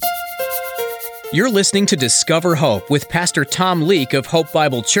You're listening to Discover Hope with Pastor Tom Leake of Hope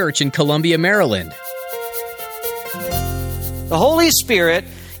Bible Church in Columbia, Maryland. The Holy Spirit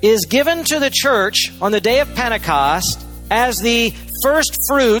is given to the church on the day of Pentecost as the first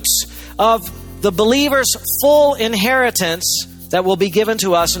fruits of the believer's full inheritance that will be given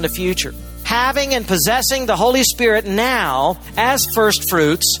to us in the future. Having and possessing the Holy Spirit now as first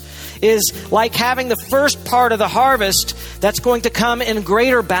fruits is like having the first part of the harvest that's going to come in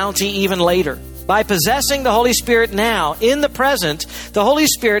greater bounty even later. By possessing the Holy Spirit now, in the present, the Holy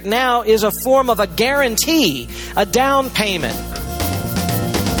Spirit now is a form of a guarantee, a down payment.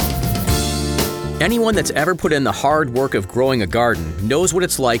 Anyone that's ever put in the hard work of growing a garden knows what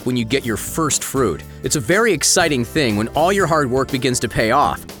it's like when you get your first fruit. It's a very exciting thing when all your hard work begins to pay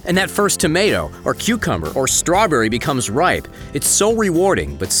off, and that first tomato or cucumber or strawberry becomes ripe. It's so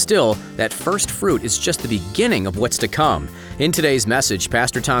rewarding, but still, that first fruit is just the beginning of what's to come. In today's message,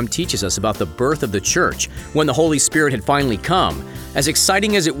 Pastor Tom teaches us about the birth of the church when the Holy Spirit had finally come. As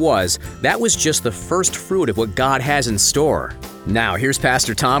exciting as it was, that was just the first fruit of what God has in store. Now, here's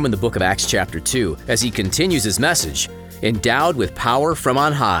Pastor Tom in the book of Acts chapter 2 as he continues his message, Endowed with Power from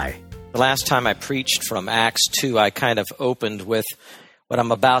on High. The last time I preached from Acts 2, I kind of opened with what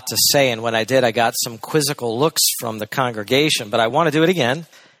I'm about to say, and when I did, I got some quizzical looks from the congregation, but I want to do it again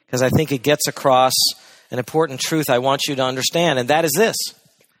because I think it gets across an important truth I want you to understand, and that is this.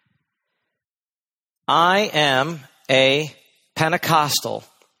 I am a Pentecostal,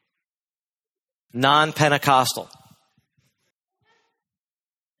 non-Pentecostal.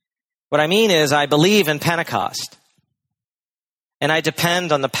 What I mean is I believe in Pentecost, and I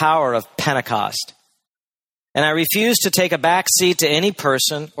depend on the power of Pentecost. And I refuse to take a back seat to any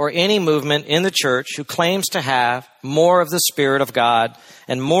person or any movement in the church who claims to have more of the Spirit of God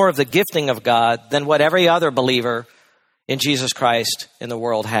and more of the gifting of God than what every other believer in Jesus Christ in the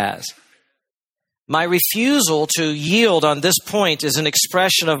world has. My refusal to yield on this point is an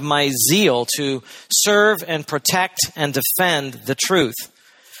expression of my zeal to serve and protect and defend the truth.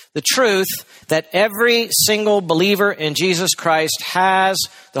 The truth that every single believer in Jesus Christ has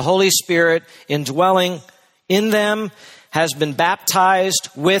the Holy Spirit indwelling in them, has been baptized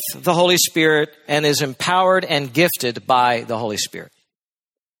with the Holy Spirit, and is empowered and gifted by the Holy Spirit.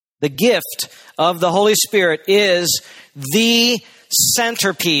 The gift of the Holy Spirit is the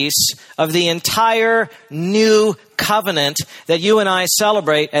centerpiece of the entire new covenant that you and I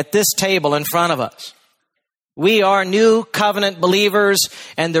celebrate at this table in front of us. We are new covenant believers,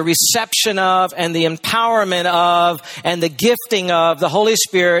 and the reception of and the empowerment of and the gifting of the Holy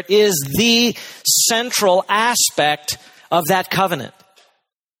Spirit is the central aspect of that covenant.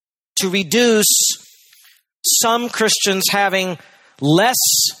 To reduce some Christians having less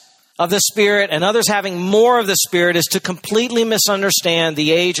of the Spirit and others having more of the Spirit is to completely misunderstand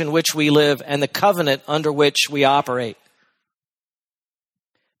the age in which we live and the covenant under which we operate.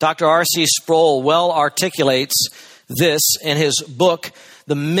 Dr. R.C. Sproul well articulates this in his book,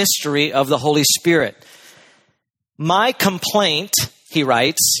 The Mystery of the Holy Spirit. My complaint, he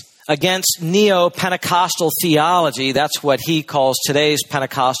writes, against neo-Pentecostal theology, that's what he calls today's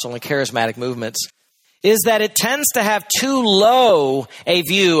Pentecostal and charismatic movements, is that it tends to have too low a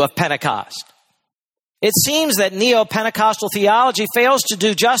view of Pentecost. It seems that neo-Pentecostal theology fails to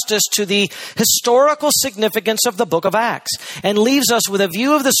do justice to the historical significance of the book of Acts and leaves us with a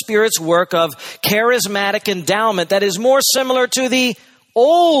view of the Spirit's work of charismatic endowment that is more similar to the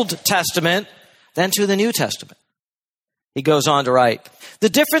Old Testament than to the New Testament. He goes on to write, the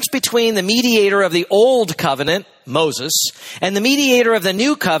difference between the mediator of the Old Covenant, Moses, and the mediator of the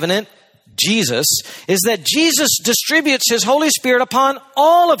New Covenant, Jesus, is that Jesus distributes his Holy Spirit upon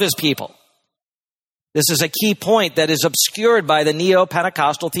all of his people. This is a key point that is obscured by the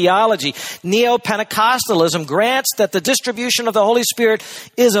neo-Pentecostal theology. Neo-Pentecostalism grants that the distribution of the Holy Spirit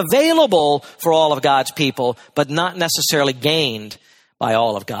is available for all of God's people, but not necessarily gained by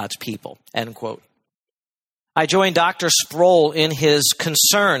all of God's people. End quote. I join Dr. Sproul in his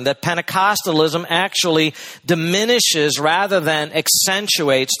concern that Pentecostalism actually diminishes rather than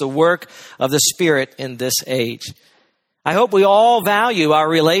accentuates the work of the Spirit in this age. I hope we all value our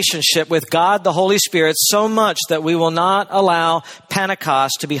relationship with God, the Holy Spirit, so much that we will not allow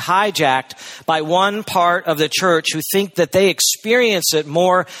Pentecost to be hijacked by one part of the church who think that they experience it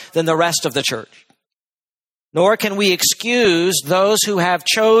more than the rest of the church. Nor can we excuse those who have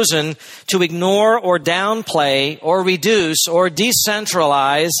chosen to ignore or downplay or reduce or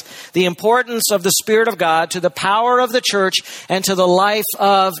decentralize the importance of the Spirit of God to the power of the church and to the life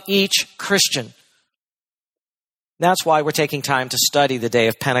of each Christian. That's why we're taking time to study the day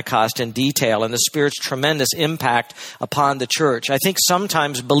of Pentecost in detail and the Spirit's tremendous impact upon the church. I think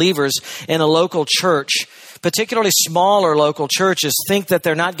sometimes believers in a local church, particularly smaller local churches, think that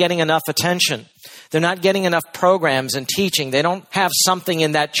they're not getting enough attention. They're not getting enough programs and teaching. They don't have something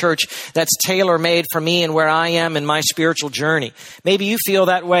in that church that's tailor-made for me and where I am in my spiritual journey. Maybe you feel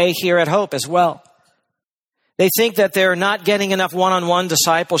that way here at Hope as well. They think that they're not getting enough one-on-one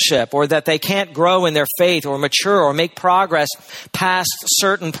discipleship, or that they can't grow in their faith or mature or make progress past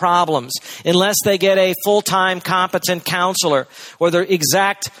certain problems unless they get a full-time competent counselor or the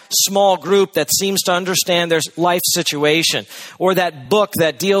exact small group that seems to understand their life situation, or that book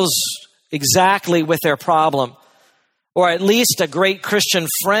that deals exactly with their problem, or at least a great Christian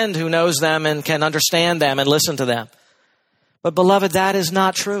friend who knows them and can understand them and listen to them. But beloved, that is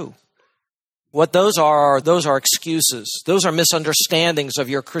not true. What those are excuses. Those are misunderstandings of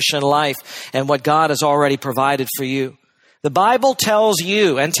your Christian life and what God has already provided for you. The Bible tells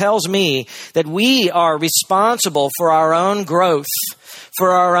you and tells me that we are responsible for our own growth,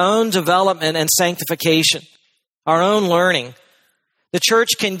 for our own development and sanctification, our own learning. The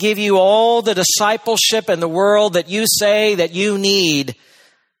church can give you all the discipleship in the world that you say that you need,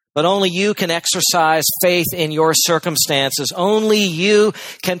 but only you can exercise faith in your circumstances. Only you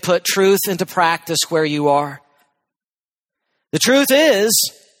can put truth into practice where you are. The truth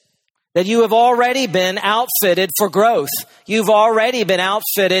is that you have already been outfitted for growth. You've already been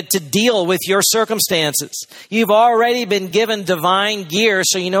outfitted to deal with your circumstances. You've already been given divine gear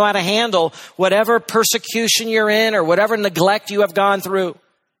so you know how to handle whatever persecution you're in or whatever neglect you have gone through.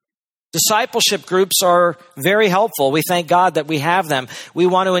 Discipleship groups are very helpful. We thank God that we have them. We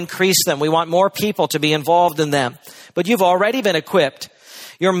want to increase them. We want more people to be involved in them. But you've already been equipped.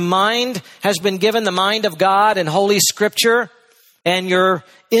 Your mind has been given the mind of God in Holy Scripture, and your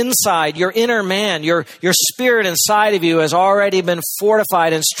inside, your inner man, your spirit inside of you has already been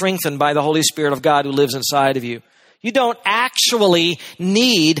fortified and strengthened by the Holy Spirit of God who lives inside of you. You don't actually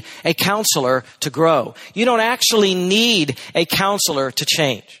need a counselor to grow. You don't actually need a counselor to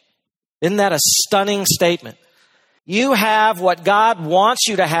change. Isn't that a stunning statement? You have what God wants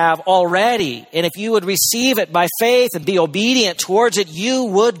you to have already. And if you would receive it by faith and be obedient towards it, you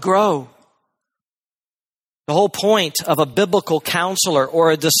would grow. The whole point of a biblical counselor or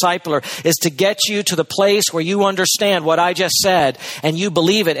a discipler is to get you to the place where you understand what I just said and you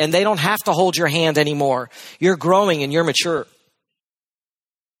believe it, and they don't have to hold your hand anymore. You're growing and you're mature.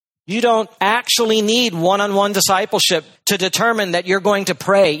 You don't actually need one-on-one discipleship to determine that you're going to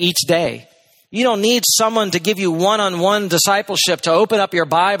pray each day. You don't need someone to give you one-on-one discipleship to open up your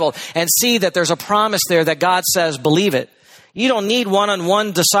Bible and see that there's a promise there that God says, believe it. You don't need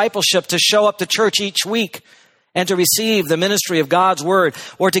one-on-one discipleship to show up to church each week and to receive the ministry of God's word,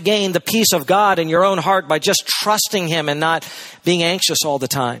 or to gain the peace of God in your own heart by just trusting Him and not being anxious all the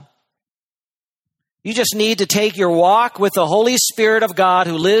time. You just need to take your walk with the Holy Spirit of God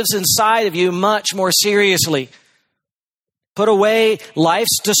who lives inside of you much more seriously. Put away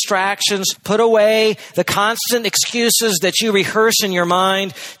life's distractions. Put away the constant excuses that you rehearse in your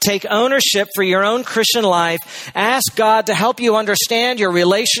mind. Take ownership for your own Christian life. Ask God to help you understand your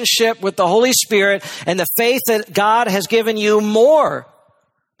relationship with the Holy Spirit and the faith that God has given you more.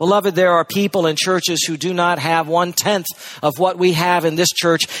 Beloved, there are people in churches who do not have 1/10 of what we have in this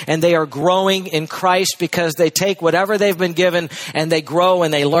church, and they are growing in Christ because they take whatever they've been given and they grow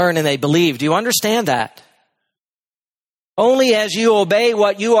and they learn and they believe. Do you understand that? Only as you obey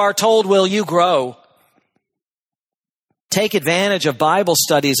what you are told will you grow. Take advantage of Bible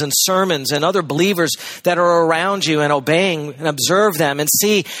studies and sermons and other believers that are around you and obeying, and observe them and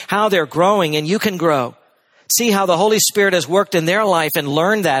see how they're growing, and you can grow. See how the Holy Spirit has worked in their life and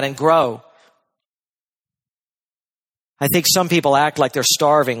learn that and grow. I think some people act like they're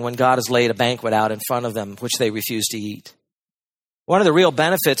starving when God has laid a banquet out in front of them, which they refuse to eat. One of the real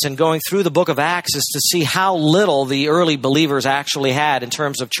benefits in going through the book of Acts is to see how little the early believers actually had in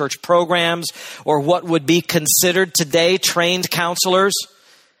terms of church programs, or what would be considered today trained counselors,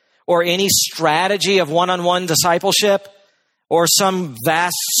 or any strategy of one-on-one discipleship, or some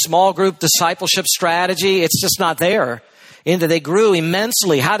vast small group discipleship strategy. It's just not there. And they grew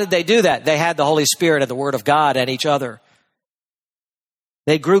immensely. How did they do that? They had the Holy Spirit and the Word of God and each other.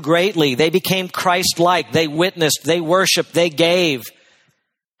 They grew greatly. They became Christ-like. They witnessed, they worshiped, they gave.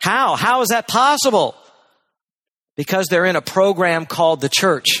 How? How is that possible? Because they're in a program called the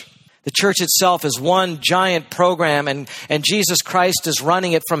church. The church itself is one giant program, and Jesus Christ is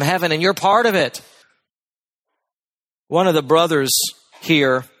running it from heaven, and you're part of it. One of the brothers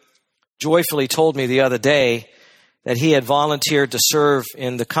here joyfully told me the other day that he had volunteered to serve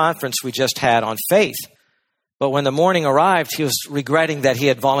in the conference we just had on faith. But when the morning arrived, he was regretting that he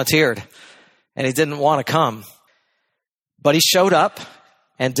had volunteered and he didn't want to come. But he showed up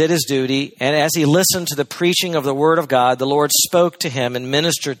and did his duty. And as he listened to the preaching of the word of God, the Lord spoke to him and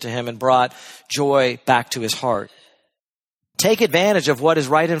ministered to him and brought joy back to his heart. Take advantage of what is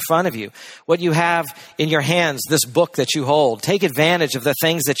right in front of you, what you have in your hands, this book that you hold. Take advantage of the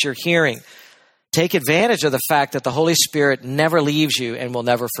things that you're hearing. Take advantage of the fact that the Holy Spirit never leaves you and will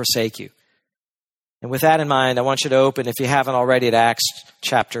never forsake you. And with that in mind, I want you to open, if you haven't already, at Acts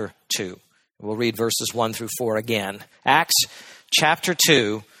chapter 2. We'll read verses 1 through 4 again. Acts chapter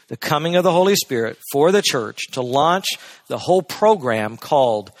 2, the coming of the Holy Spirit for the church to launch the whole program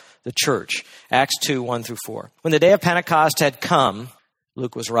called the church. Acts 2, 1 through 4. When the day of Pentecost had come,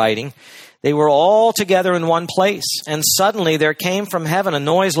 Luke was writing, they were all together in one place. And suddenly there came from heaven a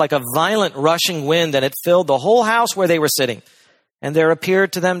noise like a violent rushing wind, and it filled the whole house where they were sitting. And there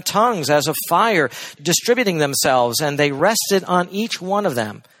appeared to them tongues as of fire, distributing themselves, and they rested on each one of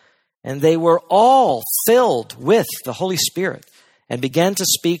them. And they were all filled with the Holy Spirit and began to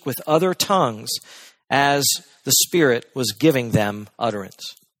speak with other tongues as the Spirit was giving them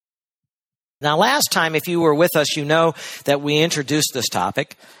utterance. Now, last time, if you were with us, you know that we introduced this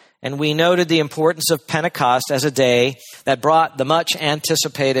topic, and we noted the importance of Pentecost as a day that brought the much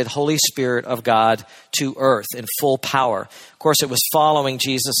anticipated Holy Spirit of God to earth in full power. Of course, it was following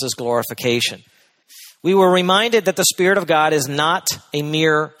Jesus' glorification. We were reminded that the Spirit of God is not a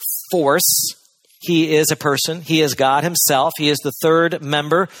mere force. He is a person. He is God himself. He is the third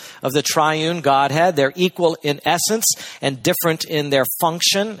member of the triune Godhead. They're equal in essence and different in their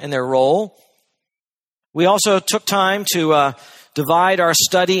function and their role. We also took time to divide our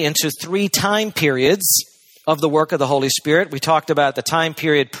study into 3 time periods of the work of the Holy Spirit. We talked about the time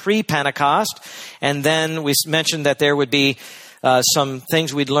period pre-Pentecost, and then we mentioned that there would be some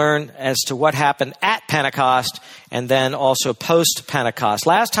things we'd learn as to what happened at Pentecost and then also post-Pentecost.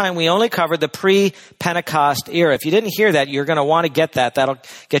 Last time we only covered the pre-Pentecost era. If you didn't hear that, you're going to want to get that. That'll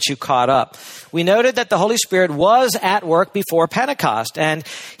get you caught up. We noted that the Holy Spirit was at work before Pentecost, and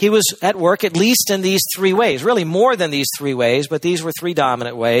he was at work at least in these 3 ways, really more than these 3 ways, but these were 3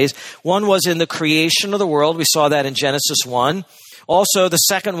 dominant ways. One was in the creation of the world. We saw that in Genesis 1. Also, the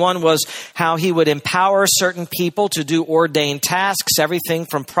second one was how he would empower certain people to do ordained tasks, everything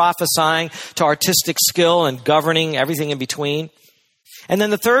from prophesying to artistic skill and governing, everything in between. And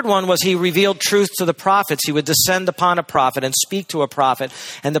then the third one was he revealed truth to the prophets. He would descend upon a prophet and speak to a prophet.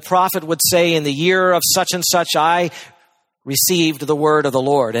 And the prophet would say, in the year of such and such, I received the word of the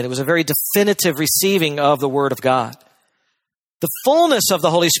Lord. And it was a very definitive receiving of the word of God. The fullness of the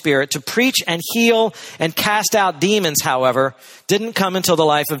Holy Spirit to preach and heal and cast out demons, however, didn't come until the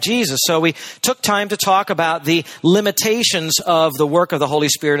life of Jesus. So we took time to talk about the limitations of the work of the Holy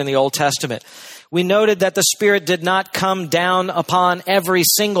Spirit in the Old Testament. We noted that the Spirit did not come down upon every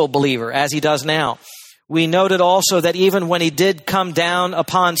single believer as he does now. We noted also that even when he did come down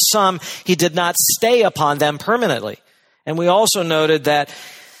upon some, he did not stay upon them permanently. And we also noted that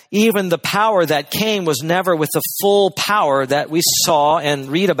even the power that came was never with the full power that we saw and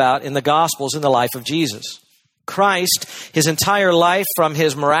read about in the Gospels in the life of Jesus. Christ, his entire life from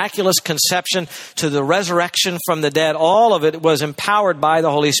his miraculous conception to the resurrection from the dead, all of it was empowered by the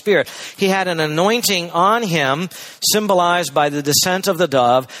Holy Spirit. He had an anointing on him, symbolized by the descent of the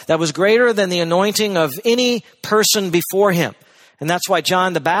dove, that was greater than the anointing of any person before him. And that's why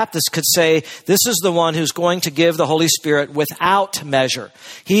John the Baptist could say, this is the one who's going to give the Holy Spirit without measure.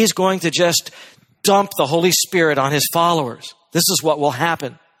 He's going to just dump the Holy Spirit on his followers. This is what will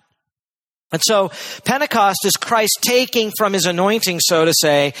happen. And so Pentecost is Christ taking from his anointing, so to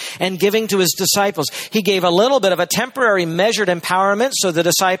say, and giving to his disciples. He gave a little bit of a temporary measured empowerment so the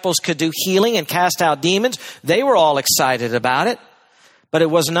disciples could do healing and cast out demons. They were all excited about it, but it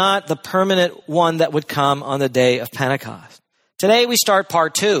was not the permanent one that would come on the day of Pentecost. Today we start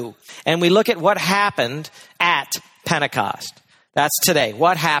part 2, and we look at what happened at Pentecost. That's today.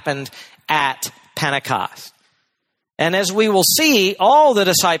 What happened at Pentecost? And as we will see, all the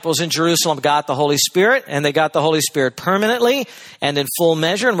disciples in Jerusalem got the Holy Spirit, and they got the Holy Spirit permanently and in full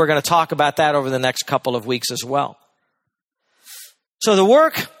measure, and we're going to talk about that over the next couple of weeks as well. So the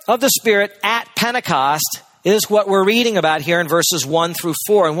work of the Spirit at Pentecost is what we're reading about here in verses 1 through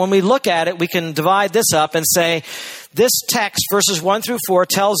 4. And when we look at it, we can divide this up and say, this text, verses 1 through 4,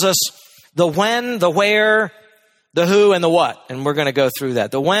 tells us the when, the where, the who, and the what. And we're going to go through that.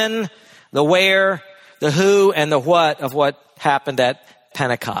 The when, the where, the who, and the what of what happened at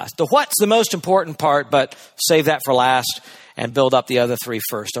Pentecost. The what's the most important part, but save that for last and build up the other 3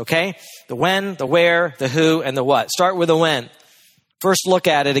 first, okay? The when, the where, the who, and the what. Start with the when. First look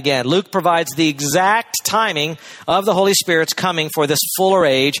at it again. Luke provides the exact timing of the Holy Spirit's coming for this fuller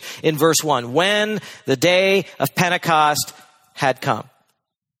age in verse 1, when the day of Pentecost had come.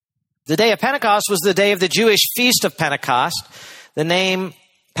 The day of Pentecost was the day of the Jewish feast of Pentecost. The name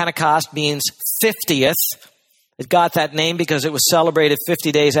Pentecost means 50th. It got that name because it was celebrated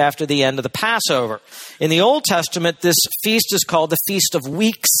 50 days after the end of the Passover. In the Old Testament, this feast is called the Feast of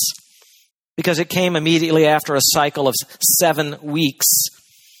Weeks because it came immediately after a cycle of 7 weeks.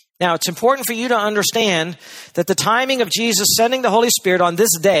 Now, it's important for you to understand that the timing of Jesus sending the Holy Spirit on this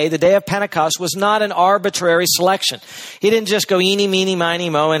day, the day of Pentecost, was not an arbitrary selection. He didn't just go eeny, meeny, miny,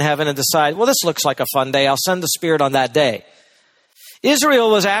 mo in heaven and decide, well, this looks like a fun day. I'll send the Spirit on that day. Israel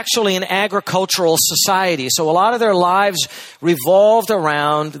was actually an agricultural society, so a lot of their lives revolved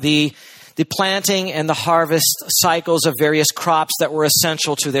around the planting and the harvest cycles of various crops that were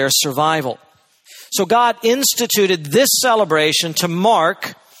essential to their survival. So God instituted this celebration to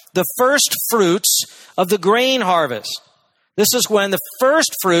mark the first fruits of the grain harvest. This is when the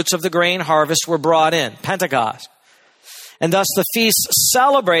first fruits of the grain harvest were brought in, Pentecost. And thus the feast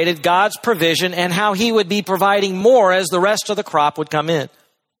celebrated God's provision and how he would be providing more as the rest of the crop would come in.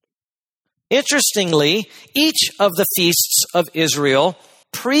 Interestingly, each of the feasts of Israel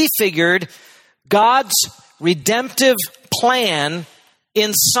prefigured God's redemptive plan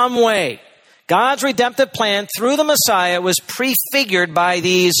in some way. God's redemptive plan through the Messiah was prefigured by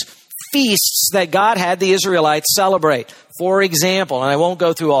these feasts that God had the Israelites celebrate. For example, and I won't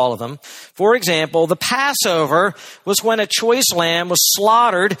go through all of them. For example, the Passover was when a choice lamb was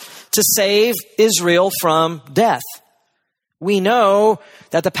slaughtered to save Israel from death. We know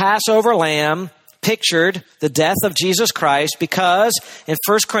that the Passover lamb pictured the death of Jesus Christ because in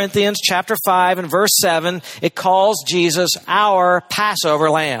 1 Corinthians chapter 5 and verse 7, it calls Jesus our Passover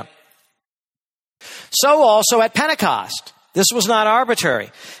lamb. So also at Pentecost. This was not arbitrary.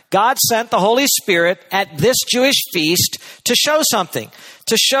 God sent the Holy Spirit at this Jewish feast to show something,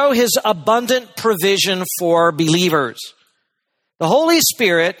 to show his abundant provision for believers. The Holy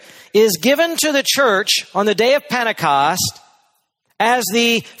Spirit is given to the church on the day of Pentecost as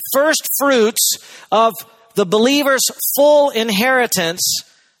the first fruits of the believer's full inheritance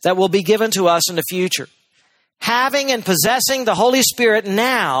that will be given to us in the future. Having and possessing the Holy Spirit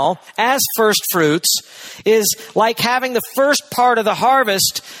now as first fruits is like having the first part of the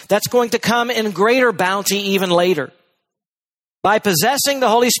harvest that's going to come in greater bounty even later. By possessing the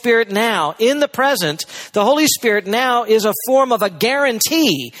Holy Spirit now, in the present, the Holy Spirit now is a form of a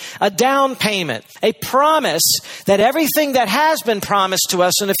guarantee, a down payment, a promise that everything that has been promised to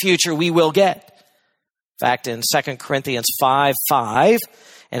us in the future we will get. In fact, in 2 Corinthians 5:5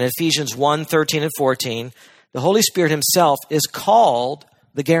 and Ephesians 1:13 and 14, the Holy Spirit himself is called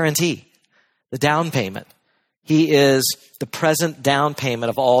the guarantee, the down payment. He is the present down payment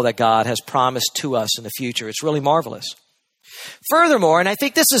of all that God has promised to us in the future. It's really marvelous. Furthermore, and I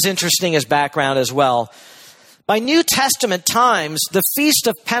think this is interesting as background as well, by New Testament times, the Feast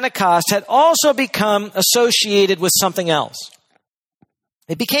of Pentecost had also become associated with something else.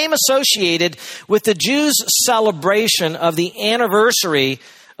 It became associated with the Jews' celebration of the anniversary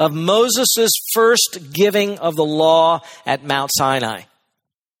of Moses' first giving of the law at Mount Sinai.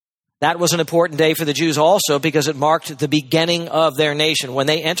 That was an important day for the Jews also because it marked the beginning of their nation. When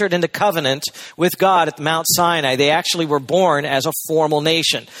they entered into covenant with God at Mount Sinai, they actually were born as a formal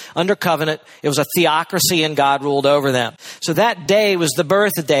nation. Under covenant, it was a theocracy and God ruled over them. So that day was the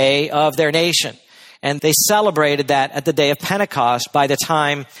birthday of their nation. And they celebrated that at the day of Pentecost by the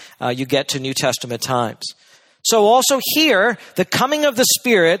time you get to New Testament times. So also here, the coming of the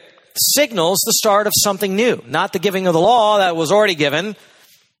Spirit signals the start of something new. Not the giving of the law that was already given,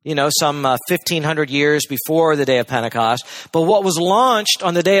 some 1,500 years before the day of Pentecost. But what was launched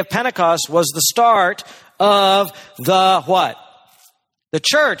on the day of Pentecost was the start of the what? The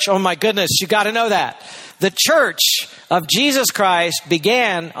church. Oh my goodness, you got to know that. The church of Jesus Christ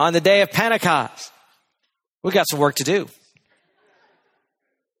began on the day of Pentecost. We got some work to do.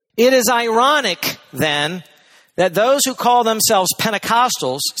 It is ironic, then, that those who call themselves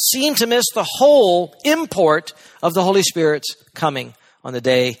Pentecostals seem to miss the whole import of the Holy Spirit's coming on the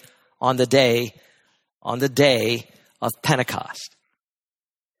day of Pentecost.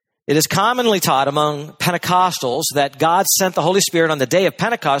 It is commonly taught among Pentecostals that God sent the Holy Spirit on the day of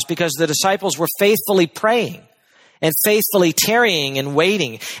Pentecost because the disciples were faithfully praying and faithfully tarrying and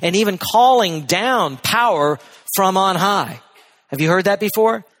waiting and even calling down power from on high. Have you heard that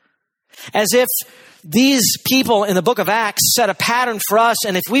before? As if these people in the book of Acts set a pattern for us,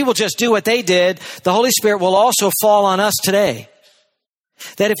 and if we will just do what they did, the Holy Spirit will also fall on us today.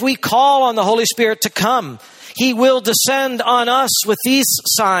 That if we call on the Holy Spirit to come, He will descend on us with these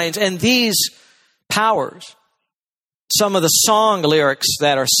signs and these powers. Some of the song lyrics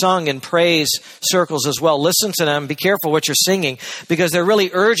that are sung in praise circles as well. Listen to them. Be careful what you're singing, because they're really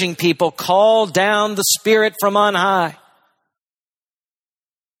urging people, call down the Spirit from on high.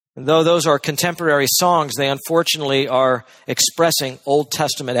 And though those are contemporary songs, they unfortunately are expressing Old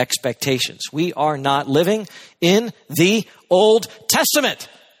Testament expectations. We are not living in the Old Testament.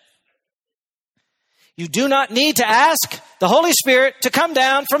 You do not need to ask the Holy Spirit to come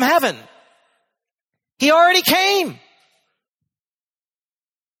down from heaven. He already came.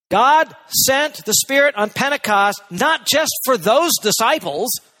 God sent the Spirit on Pentecost, not just for those disciples,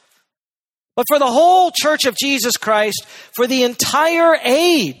 but for the whole church of Jesus Christ, for the entire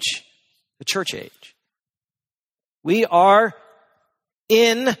age, the church age. We are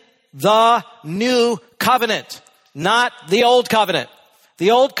in the new covenant, not the old covenant.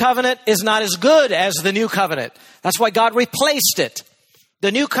 The old covenant is not as good as the new covenant. That's why God replaced it.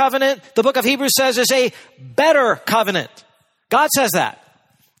 The new covenant, the book of Hebrews says, is a better covenant. God says that.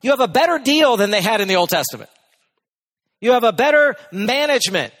 You have a better deal than they had in the Old Testament. You have a better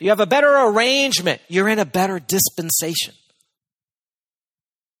management. You have a better arrangement. You're in a better dispensation.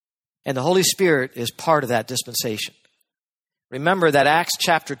 And the Holy Spirit is part of that dispensation. Remember that Acts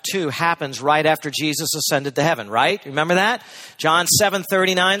chapter 2 happens right after Jesus ascended to heaven, right? Remember that? John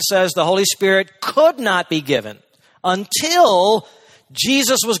 7:39 says the Holy Spirit could not be given until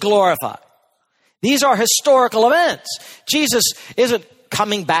Jesus was glorified. These are historical events. Jesus isn't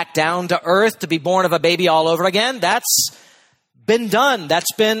coming back down to earth to be born of a baby all over again. That's been done.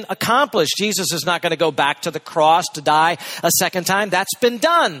 That's been accomplished. Jesus is not going to go back to the cross to die a second time. That's been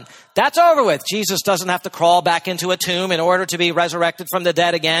done. That's over with. Jesus doesn't have to crawl back into a tomb in order to be resurrected from the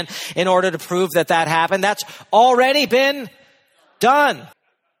dead again in order to prove that that happened. That's already been done.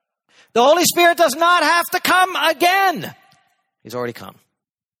 The Holy Spirit does not have to come again. He's already come.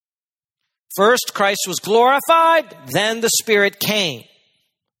 First, Christ was glorified, then the Spirit came.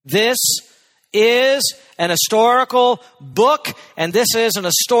 This is an historical book, and this is an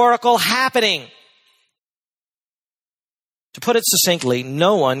historical happening. To put it succinctly,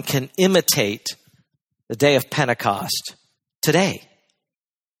 no one can imitate the day of Pentecost today.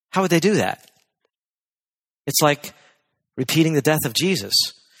 How would they do that? It's like repeating the death of Jesus.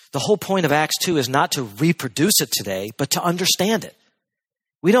 The whole point of Acts 2 is not to reproduce it today, but to understand it.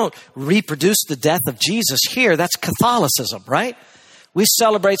 We don't reproduce the death of Jesus here. That's Catholicism, right? We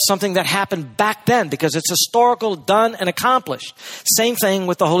celebrate something that happened back then because it's historical, done, and accomplished. Same thing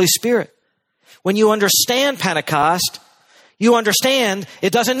with the Holy Spirit. When you understand Pentecost, you understand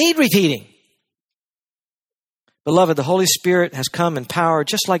it doesn't need repeating. Beloved, the Holy Spirit has come in power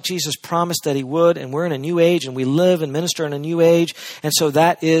just like Jesus promised that he would, and we're in a new age, and we live and minister in a new age, and so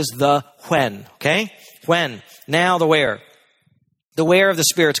that is the when, okay? When. Now the where. The where of the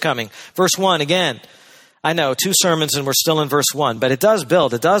Spirit's coming. Verse 1, again. I know, 2 sermons and we're still in verse 1, but it does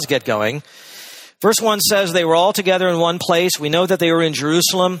build, it does get going. Verse 1 says they were all together in one place. We know that they were in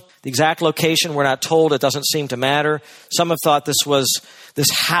Jerusalem. The exact location, we're not told. It doesn't seem to matter. Some have thought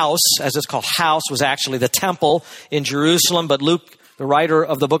this house, as it's called house, was actually the temple in Jerusalem, but Luke, the writer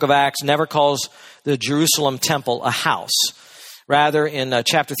of the book of Acts, never calls the Jerusalem temple a house. Rather, in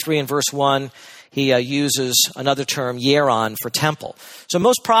chapter 3 and verse 1, he uses another term, hieron, for temple. So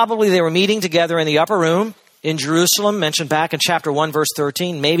most probably they were meeting together in the upper room in Jerusalem, mentioned back in chapter 1, verse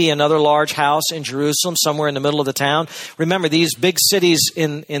 13, maybe another large house in Jerusalem, somewhere in the middle of the town. Remember, these big cities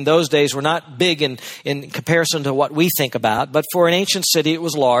in those days were not big in comparison to what we think about, but for an ancient city, it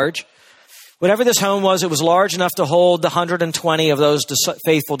was large. Whatever this home was, it was large enough to hold the 120 of those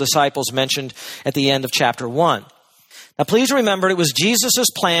faithful disciples mentioned at the end of chapter 1. Now, please remember, it was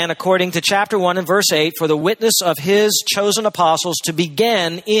Jesus' plan, according to chapter 1 and verse 8, for the witness of his chosen apostles to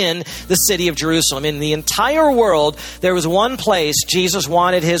begin in the city of Jerusalem. In the entire world, there was one place Jesus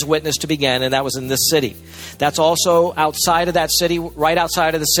wanted his witness to begin, and that was in this city. That's also outside of that city, right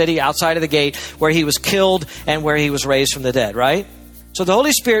outside of the city, outside of the gate, where he was killed and where he was raised from the dead, right? So the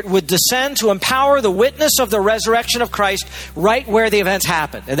Holy Spirit would descend to empower the witness of the resurrection of Christ right where the events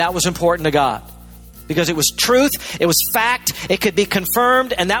happened, and that was important to God. Because it was truth, it was fact, it could be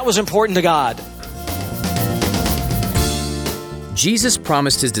confirmed, and that was important to God. Jesus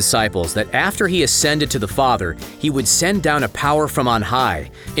promised his disciples that after he ascended to the Father, he would send down a power from on high.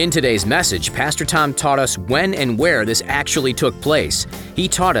 In today's message, Pastor Tom taught us when and where this actually took place. He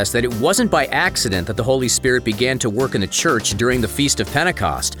taught us that it wasn't by accident that the Holy Spirit began to work in the church during the Feast of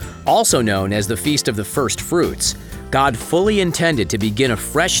Pentecost, also known as the Feast of the First Fruits. God fully intended to begin a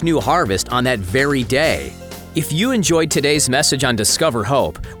fresh new harvest on that very day. If you enjoyed today's message on Discover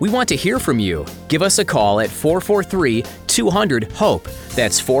Hope, we want to hear from you. Give us a call at 443-200-HOPE.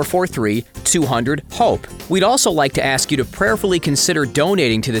 That's 443-200-HOPE. We'd also like to ask you to prayerfully consider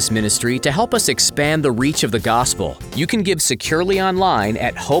donating to this ministry to help us expand the reach of the gospel. You can give securely online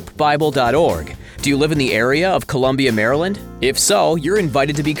at hopebible.org. Do you live in the area of Columbia, Maryland? If so, you're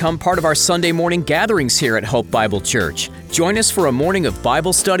invited to become part of our Sunday morning gatherings here at Hope Bible Church. Join us for a morning of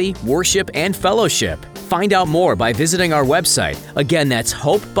Bible study, worship, and fellowship. Find out more by visiting our website. Again, that's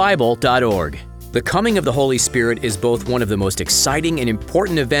hopebible.org. The coming of the Holy Spirit is both one of the most exciting and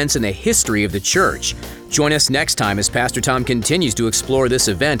important events in the history of the church. Join us next time as Pastor Tom continues to explore this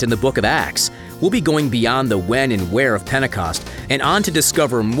event in the book of Acts. We'll be going beyond the when and where of Pentecost and on to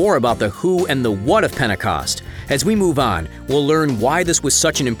discover more about the who and the what of Pentecost. As we move on, we'll learn why this was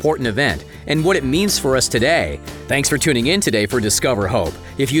such an important event and what it means for us today. Thanks for tuning in today for Discover Hope.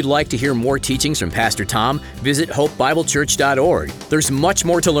 If you'd like to hear more teachings from Pastor Tom, visit hopebiblechurch.org. There's much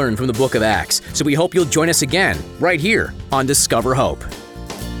more to learn from the book of Acts, so we hope you'll join us again right here on Discover Hope.